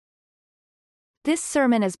This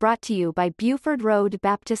sermon is brought to you by Buford Road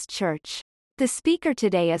Baptist Church. The speaker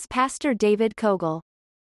today is Pastor David Cogle.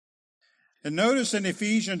 And notice in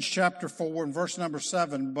Ephesians chapter 4 and verse number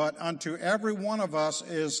 7, but unto every one of us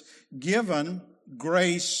is given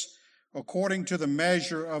grace according to the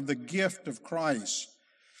measure of the gift of Christ.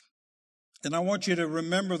 And I want you to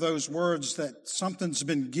remember those words that something's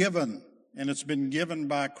been given, and it's been given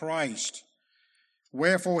by Christ.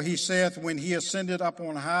 Wherefore he saith, when he ascended up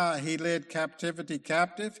on high, he led captivity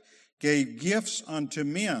captive, gave gifts unto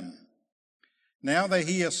men. Now that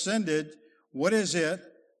he ascended, what is it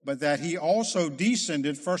but that he also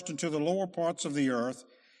descended first into the lower parts of the earth?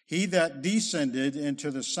 He that descended into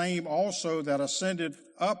the same also that ascended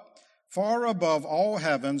up far above all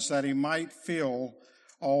heavens, that he might fill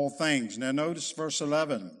all things. Now notice verse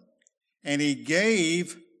 11. And he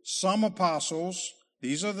gave some apostles.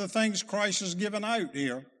 These are the things Christ has given out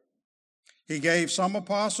here. He gave some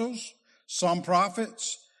apostles, some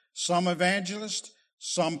prophets, some evangelists,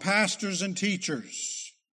 some pastors and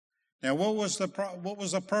teachers. Now what was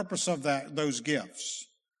the purpose of those gifts?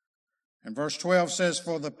 And verse 12 says,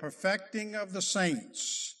 for the perfecting of the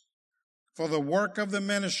saints, for the work of the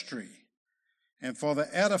ministry, and for the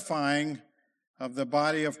edifying of the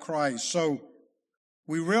body of Christ. So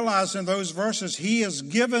we realize in those verses, he has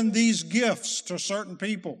given these gifts to certain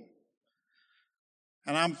people.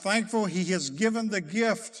 And I'm thankful he has given the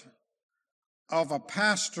gift of a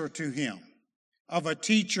pastor to him, of a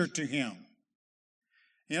teacher to him.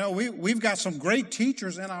 You know, we've got some great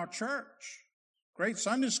teachers in our church, great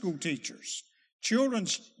Sunday school teachers,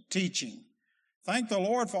 children's teaching. Thank the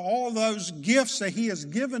Lord for all those gifts that he has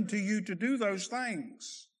given to you to do those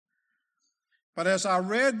things. But as I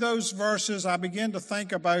read those verses, I began to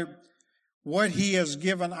think about what he has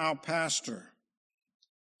given our pastor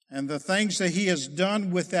and the things that he has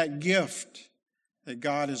done with that gift that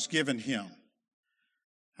God has given him.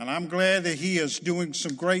 And I'm glad that he is doing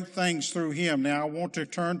some great things through him. Now I want to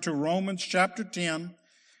turn to Romans chapter 10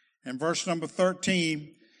 and verse number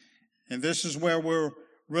 13. And this is where we're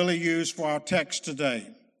really used for our text today.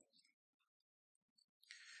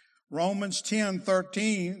 Romans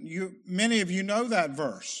 10:13, many of you know that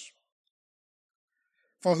verse.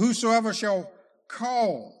 For whosoever shall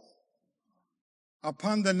call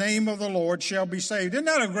upon the name of the Lord shall be saved. Isn't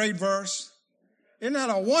that a great verse? Isn't that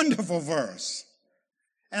a wonderful verse?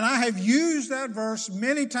 And I have used that verse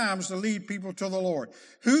many times to lead people to the Lord.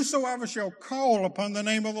 Whosoever shall call upon the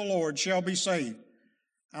name of the Lord shall be saved.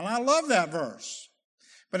 And I love that verse.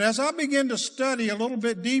 But as I begin to study a little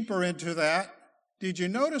bit deeper into that, did you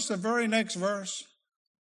notice the very next verse?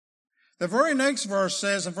 The very next verse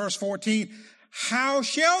says in verse 14, how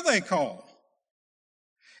shall they call?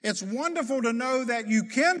 It's wonderful to know that you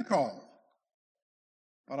can call,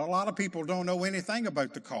 but a lot of people don't know anything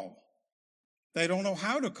about the call. They don't know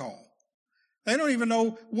how to call. They don't even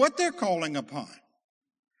know what they're calling upon.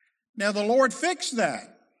 Now the Lord fixed that.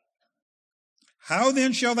 How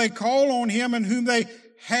then shall they call on him in whom they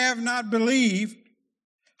have not believed?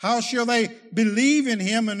 How shall they believe in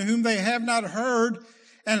him in whom they have not heard?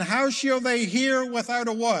 And how shall they hear without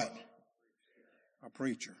a what? A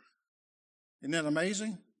preacher. Isn't that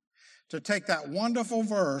amazing? To take that wonderful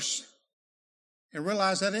verse and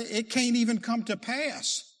realize that it can't even come to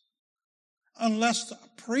pass unless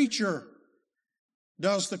a preacher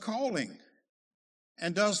does the calling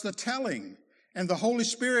and does the telling. And the Holy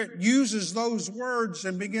Spirit uses those words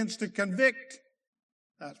and begins to convict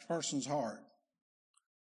that person's heart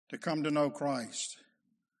to come to know Christ.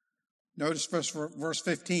 Notice verse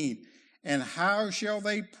 15. And how shall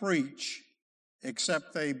they preach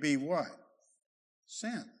except they be what?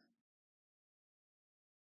 Sent.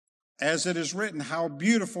 As it is written, how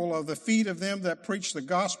beautiful are the feet of them that preach the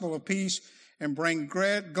gospel of peace and bring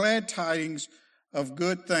glad tidings of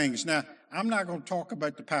good things. Now, I'm not going to talk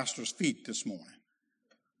about the pastor's feet this morning.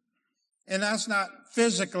 And that's not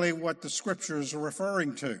physically what the scripture is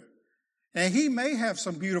referring to. And he may have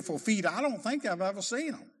some beautiful feet. I don't think I've ever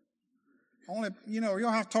seen them. Only, you'll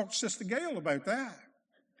have to talk to Sister Gail about that.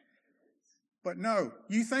 But no,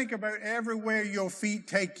 you think about everywhere your feet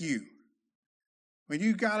take you. When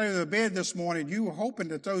you got out of the bed this morning, you were hoping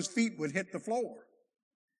that those feet would hit the floor.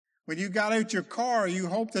 When you got out your car, you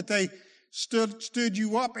hoped that they stood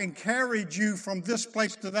you up and carried you from this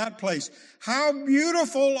place to that place. How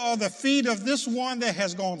beautiful are the feet of this one that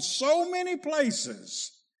has gone so many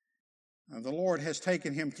places. And the Lord has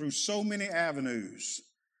taken him through so many avenues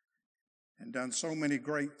and done so many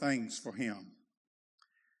great things for him.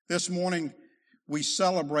 This morning, we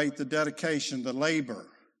celebrate the dedication, the labor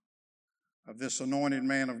of this anointed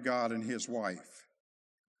man of God and his wife.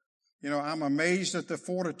 I'm amazed at the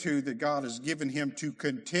fortitude that God has given him to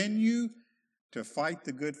continue to fight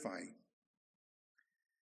the good fight.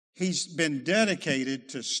 He's been dedicated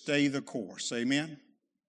to stay the course. Amen?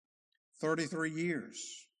 33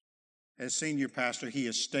 years as senior pastor, he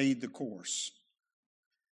has stayed the course.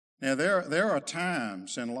 Now, there are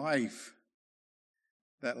times in life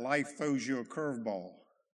that life throws you a curveball.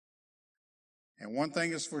 And one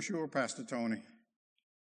thing is for sure, Pastor Tony,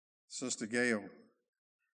 Sister Gail,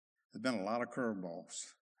 there's been a lot of curveballs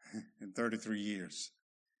in 33 years.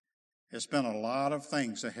 It's been a lot of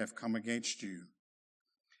things that have come against you.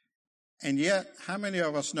 And yet, how many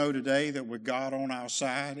of us know today that with God on our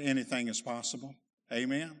side, anything is possible?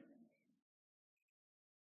 Amen?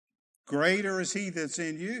 Greater is he that's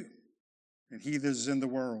in you than he that is in the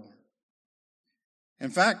world. In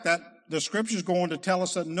fact, that the scripture is going to tell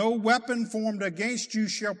us that no weapon formed against you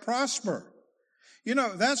shall prosper.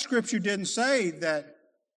 That scripture didn't say that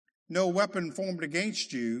no weapon formed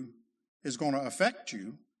against you is going to affect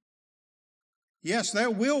you. Yes, there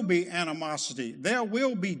will be animosity. There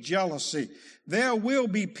will be jealousy. There will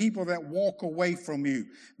be people that walk away from you.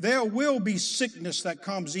 There will be sickness that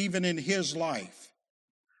comes even in his life.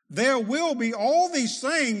 There will be all these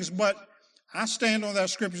things, but I stand on that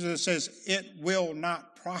scripture that says it will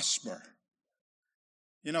not prosper.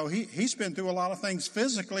 He's been through a lot of things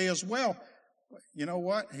physically as well. But you know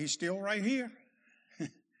what? He's still right here.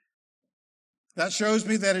 That shows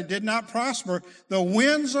me that it did not prosper. The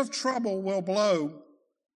winds of trouble will blow.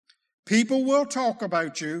 People will talk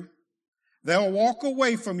about you. They'll walk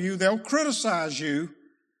away from you. They'll criticize you.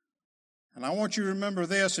 And I want you to remember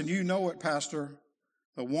this, and you know it, Pastor.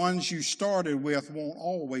 The ones you started with won't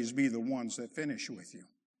always be the ones that finish with you.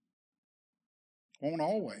 Won't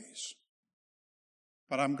always.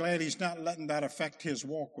 But I'm glad he's not letting that affect his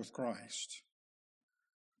walk with Christ.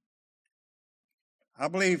 I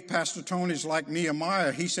believe Pastor Tony's like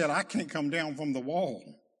Nehemiah. He said, I can't come down from the wall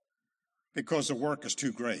because the work is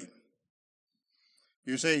too great.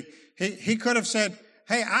 You see, he could have said,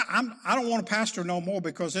 hey, I don't want to pastor no more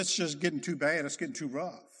because it's just getting too bad. It's getting too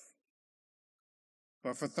rough.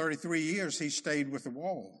 But for 33 years, he stayed with the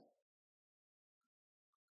wall.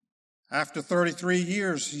 After 33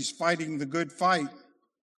 years, he's fighting the good fight.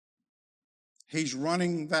 He's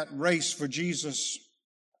running that race for Jesus,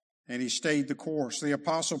 and he stayed the course. The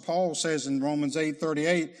Apostle Paul says in Romans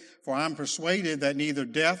 8:38, for I'm persuaded that neither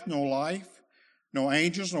death nor life, nor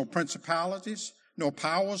angels, nor principalities, nor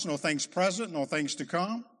powers, nor things present, nor things to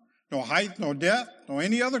come, nor height, nor depth, nor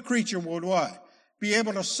any other creature would what? Be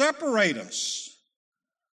able to separate us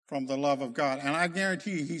from the love of God. And I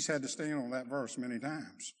guarantee you he's had to stand on that verse many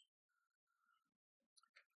times.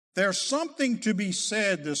 There's something to be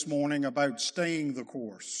said this morning about staying the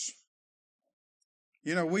course.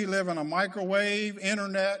 We live in a microwave,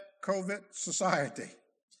 internet, COVID society.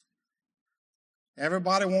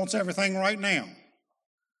 Everybody wants everything right now.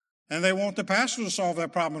 And they want the pastor to solve their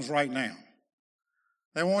problems right now.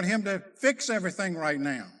 They want him to fix everything right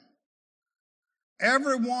now.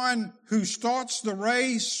 Everyone who starts the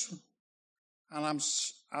race, and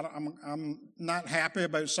I'm not happy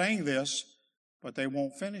about saying this, but they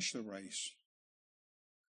won't finish the race.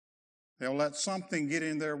 They'll let something get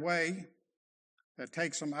in their way that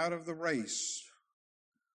takes them out of the race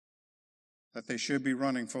that they should be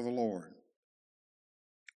running for the Lord.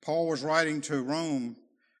 Paul was writing to Rome,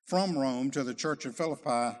 from Rome to the church of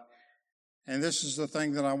Philippi, and this is the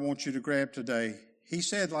thing that I want you to grab today. He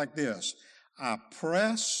said like this, I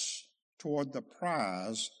press toward the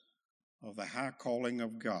prize of the high calling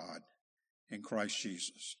of God in Christ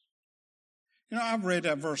Jesus. I've read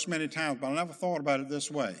that verse many times, but I never thought about it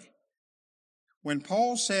this way. When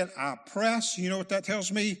Paul said, I press, you know what that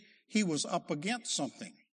tells me? He was up against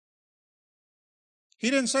something. He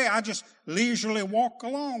didn't say, I just leisurely walk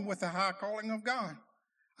along with the high calling of God.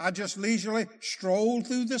 I just leisurely stroll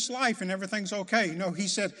through this life and everything's okay. No, he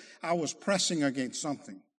said, I was pressing against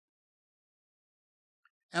something.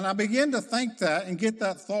 And I began to think that and get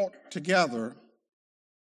that thought together.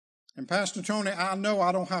 And Pastor Tony, I know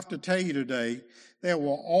I don't have to tell you today, there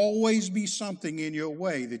will always be something in your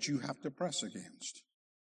way that you have to press against.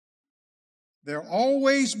 There'll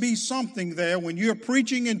always be something there when you're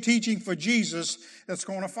preaching and teaching for Jesus that's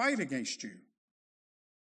going to fight against you.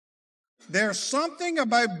 There's something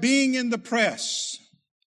about being in the press.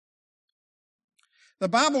 The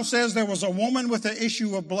Bible says there was a woman with an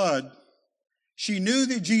issue of blood. She knew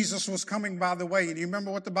that Jesus was coming by the way. And you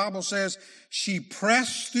remember what the Bible says? She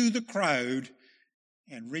pressed through the crowd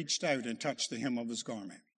and reached out and touched the hem of his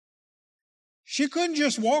garment. She couldn't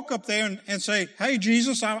just walk up there and say, hey,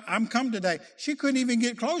 Jesus, I'm come today. She couldn't even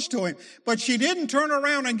get close to him. But she didn't turn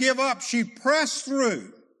around and give up. She pressed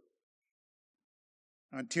through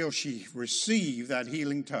until she received that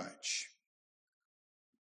healing touch.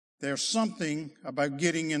 There's something about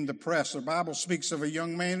getting in the press. The Bible speaks of a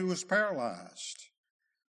young man who was paralyzed.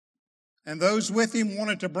 And those with him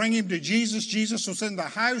wanted to bring him to Jesus. Jesus was in the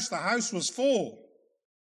house. The house was full.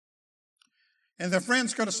 And their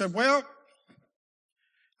friends could have said, well,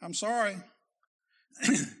 I'm sorry.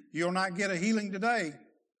 You'll not get a healing today.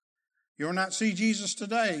 You'll not see Jesus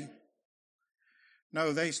today.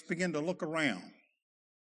 No, they begin to look around.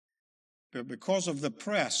 But because of the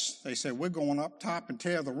press, they said, we're going up top and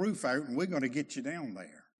tear the roof out, and we're going to get you down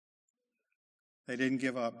there. They didn't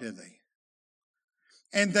give up, did they?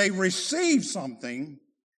 And they received something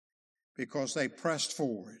because they pressed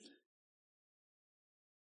forward.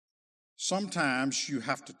 Sometimes you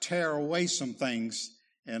have to tear away some things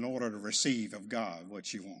in order to receive of God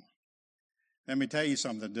what you want. Let me tell you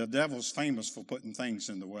something. The devil's famous for putting things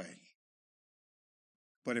in the way.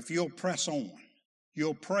 But if you'll press on,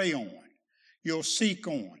 you'll pray on, you'll seek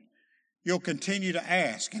on, you'll continue to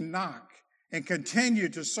ask and knock and continue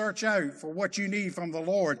to search out for what you need from the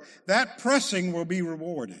Lord, that pressing will be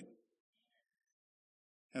rewarded.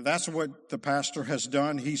 And that's what the pastor has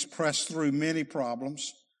done. He's pressed through many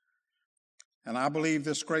problems. And I believe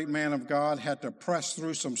this great man of God had to press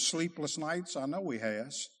through some sleepless nights. I know he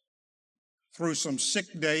has. Through some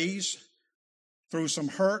sick days, through some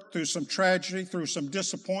hurt, through some tragedy, through some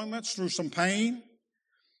disappointments, through some pain,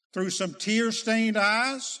 through some tear-stained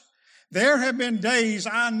eyes. There have been days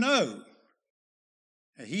I know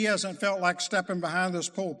that he hasn't felt like stepping behind this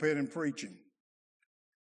pulpit and preaching.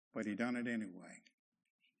 But he done it anyway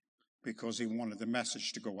because he wanted the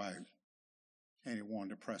message to go out and he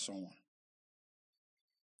wanted to press on.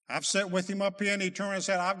 I've sat with him up here and he turned and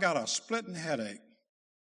said, I've got a splitting headache.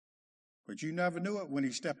 But you never knew it when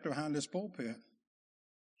he stepped behind this pulpit.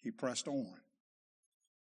 He pressed on.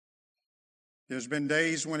 There's been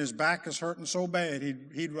days when his back is hurting so bad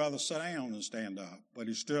he'd rather sit down than stand up. But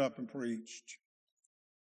he stood up and preached.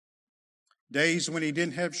 Days when he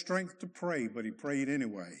didn't have strength to pray, but he prayed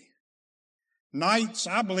anyway. Nights,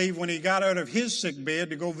 I believe, when he got out of his sick bed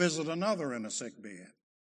to go visit another in a sick bed.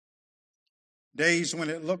 Days when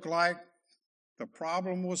it looked like the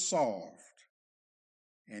problem was solved,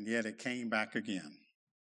 and yet it came back again.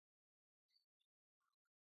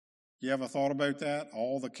 You ever thought about that?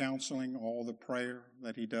 All the counseling, all the prayer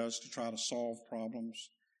that he does to try to solve problems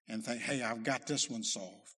and think, hey, I've got this one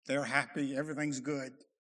solved. They're happy, everything's good.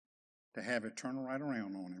 To have it turn right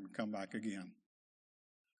around on him and come back again.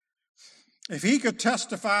 If he could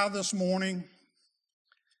testify this morning,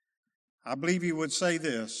 I believe he would say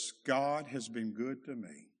this: God has been good to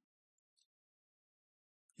me.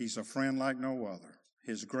 He's a friend like no other.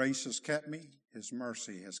 His grace has kept me. His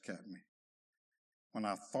mercy has kept me. When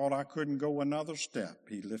I thought I couldn't go another step,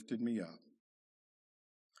 he lifted me up.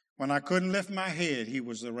 When I couldn't lift my head, he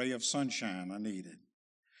was the ray of sunshine I needed.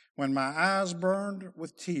 When my eyes burned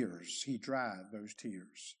with tears, he dried those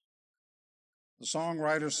tears. The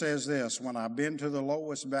songwriter says this: when I've been to the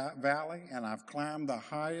lowest valley and I've climbed the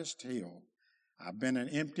highest hill, I've been an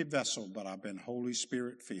empty vessel, but I've been Holy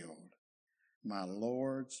Spirit filled. My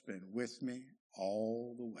Lord's been with me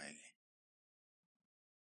all the way.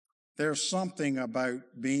 There's something about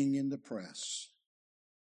being in the press,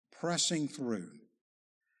 pressing through.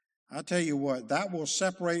 I tell you what, that will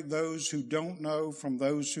separate those who don't know from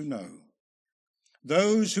those who know.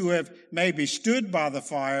 Those who have maybe stood by the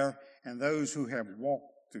fire and those who have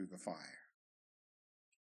walked through the fire.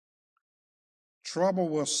 Trouble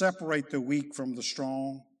will separate the weak from the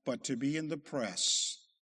strong, but to be in the press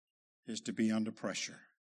is to be under pressure.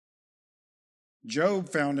 Job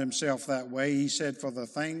found himself that way. He said, for the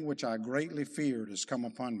thing which I greatly feared has come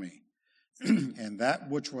upon me. And that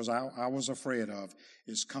which I was afraid of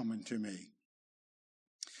is coming to me.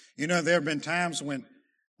 You know, there have been times when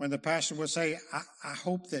the pastor would say, I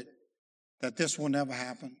hope that this will never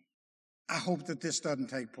happen. I hope that this doesn't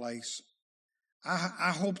take place.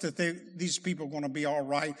 I hope that these people are going to be all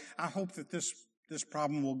right. I hope that this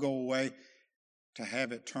problem will go away. To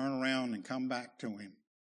have it turn around and come back to him.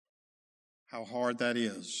 How hard that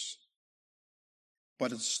is.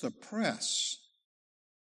 But it's the press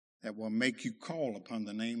that will make you call upon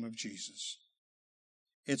the name of Jesus.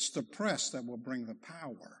 It's the press that will bring the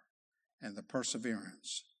power and the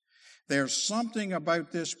perseverance. There's something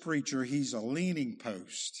about this preacher. He's a leaning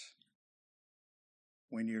post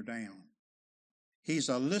when you're down. He's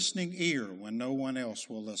a listening ear when no one else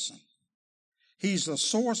will listen. He's a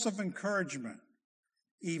source of encouragement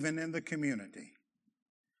even in the community.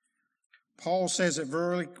 Paul says it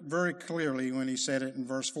very, very clearly when he said it in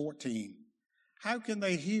verse 14. How can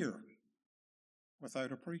they hear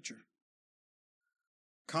without a preacher?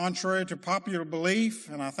 Contrary to popular belief,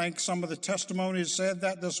 and I think some of the testimonies said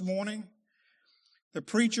that this morning, the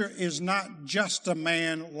preacher is not just a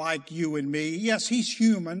man like you and me. Yes, he's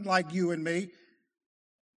human like you and me.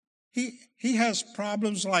 He has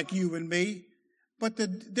problems like you and me, but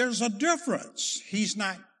there's a difference. He's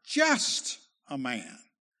not just a man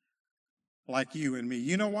like you and me.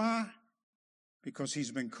 You know why? Because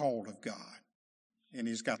he's been called of God, and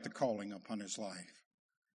he's got the calling upon his life.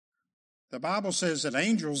 The Bible says that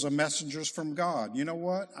angels are messengers from God. You know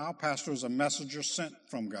what? Our pastor is a messenger sent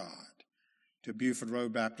from God to Buford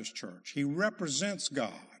Road Baptist Church. He represents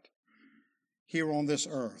God here on this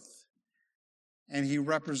earth, and he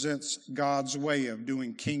represents God's way of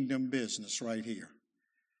doing kingdom business right here.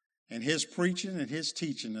 And his preaching and his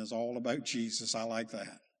teaching is all about Jesus. I like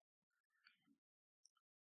that.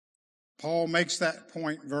 Paul makes that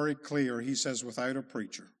point very clear. He says, without a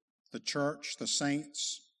preacher, the church, the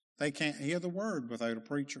saints, they can't hear the word without a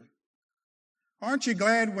preacher. Aren't you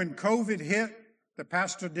glad when COVID hit, the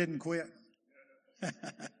pastor didn't quit?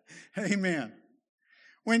 Amen.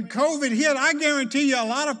 When COVID hit, I guarantee you a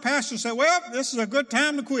lot of pastors said, well, this is a good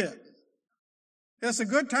time to quit. It's a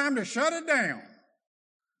good time to shut it down.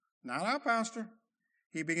 Not our pastor.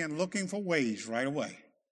 He began looking for ways right away.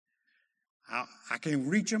 I can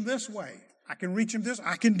reach him this way. I can reach him this.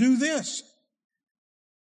 I can do this.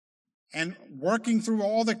 And working through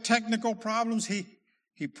all the technical problems,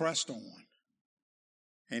 he pressed on.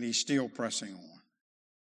 And he's still pressing on.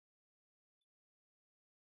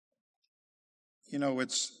 You know,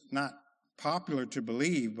 it's not popular to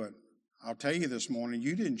believe, but I'll tell you this morning,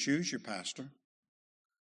 you didn't choose your pastor.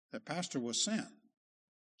 The pastor was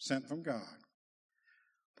sent from God.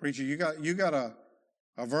 Preacher, you got a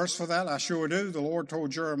verse for that? I sure do. The Lord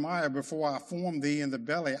told Jeremiah, before I formed thee in the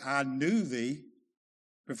belly, I knew thee.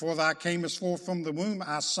 Before thou camest forth from the womb,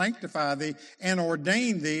 I sanctified thee and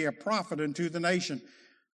ordained thee a prophet unto the nation.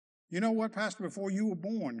 You know what, Pastor? Before you were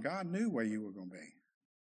born, God knew where you were going to be.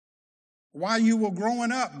 While you were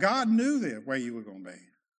growing up, God knew where you were going to be.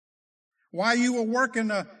 While you were working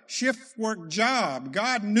a shift work job,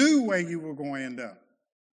 God knew where you were going to end up.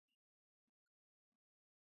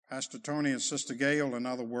 Pastor Tony and Sister Gail, in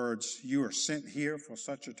other words, you are sent here for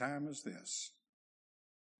such a time as this.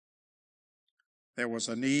 There was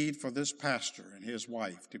a need for this pastor and his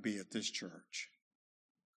wife to be at this church.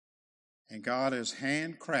 And God has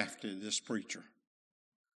handcrafted this preacher,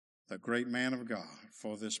 the great man of God,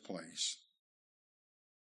 for this place.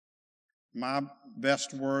 My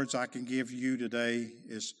best words I can give you today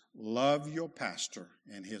is love your pastor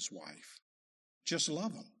and his wife. Just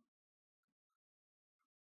love them.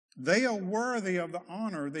 They are worthy of the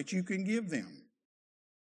honor that you can give them.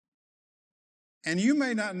 And you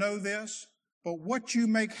may not know this, but what you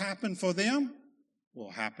make happen for them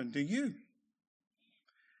will happen to you.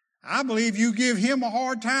 I believe you give him a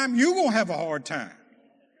hard time, you're going to have a hard time.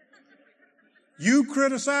 You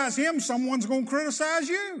criticize him, someone's going to criticize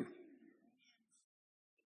you.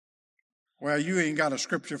 Well, you ain't got a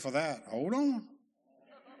scripture for that. Hold on.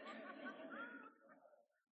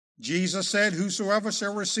 Jesus said, whosoever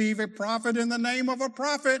shall receive a prophet in the name of a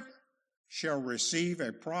prophet shall receive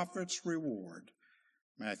a prophet's reward.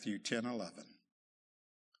 Matthew 10:11.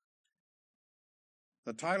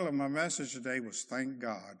 The title of my message today was Thank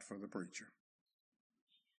God for the Preacher.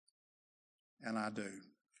 And I do.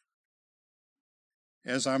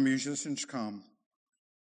 As our musicians come,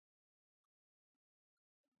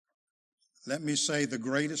 let me say the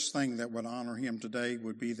greatest thing that would honor him today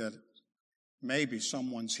would be that maybe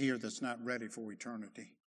someone's here that's not ready for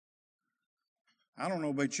eternity. I don't know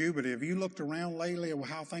about you, but have you looked around lately at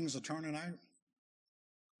how things are turning out?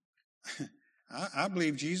 I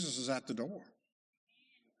believe Jesus is at the door.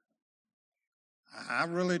 I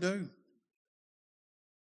really do.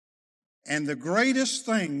 And the greatest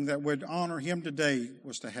thing that would honor him today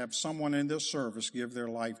was to have someone in this service give their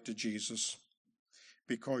life to Jesus,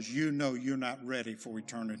 because you know you're not ready for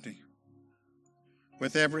eternity.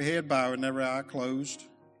 With every head bowed and every eye closed,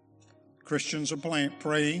 Christians are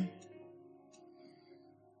praying.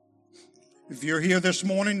 If you're here this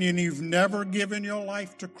morning and you've never given your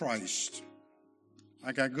life to Christ,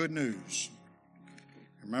 I got good news.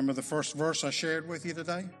 Remember the first verse I shared with you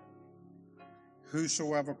today?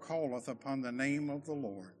 Whosoever calleth upon the name of the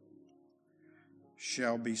Lord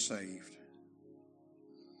shall be saved.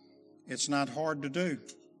 It's not hard to do.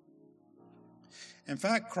 In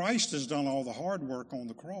fact, Christ has done all the hard work on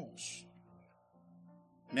the cross.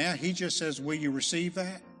 Now he just says, will you receive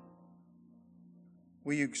that?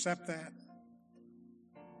 Will you accept that?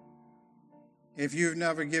 If you've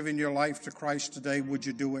never given your life to Christ today, would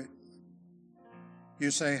you do it? You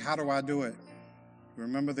say, how do I do it?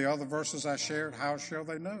 Remember the other verses I shared? How shall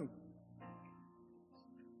they know?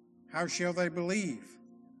 How shall they believe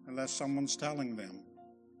unless someone's telling them?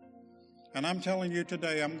 And I'm telling you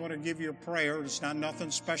today, I'm going to give you a prayer. It's not nothing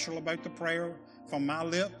special about the prayer from my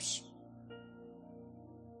lips,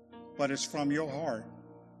 but it's from your heart.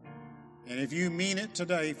 And if you mean it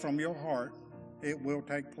today from your heart, it will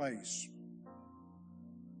take place.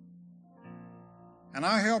 And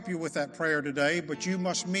I'll help you with that prayer today, but you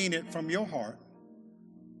must mean it from your heart.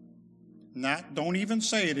 Don't even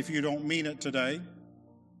say it if you don't mean it today.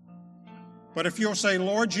 But if you'll say,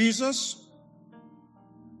 Lord Jesus,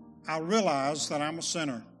 I realize that I'm a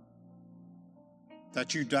sinner,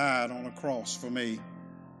 that you died on a cross for me.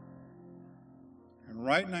 And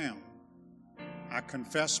right now, I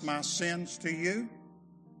confess my sins to you.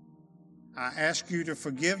 I ask you to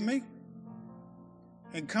forgive me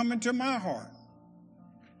and come into my heart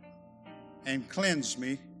and cleanse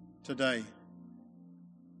me today.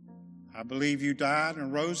 I believe you died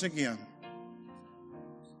and rose again,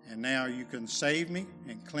 and now you can save me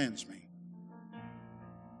and cleanse me.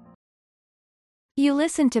 You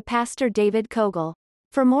listened to Pastor David Cogle.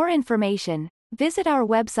 For more information, visit our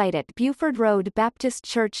website at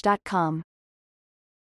BufordRoadBaptistChurch.com.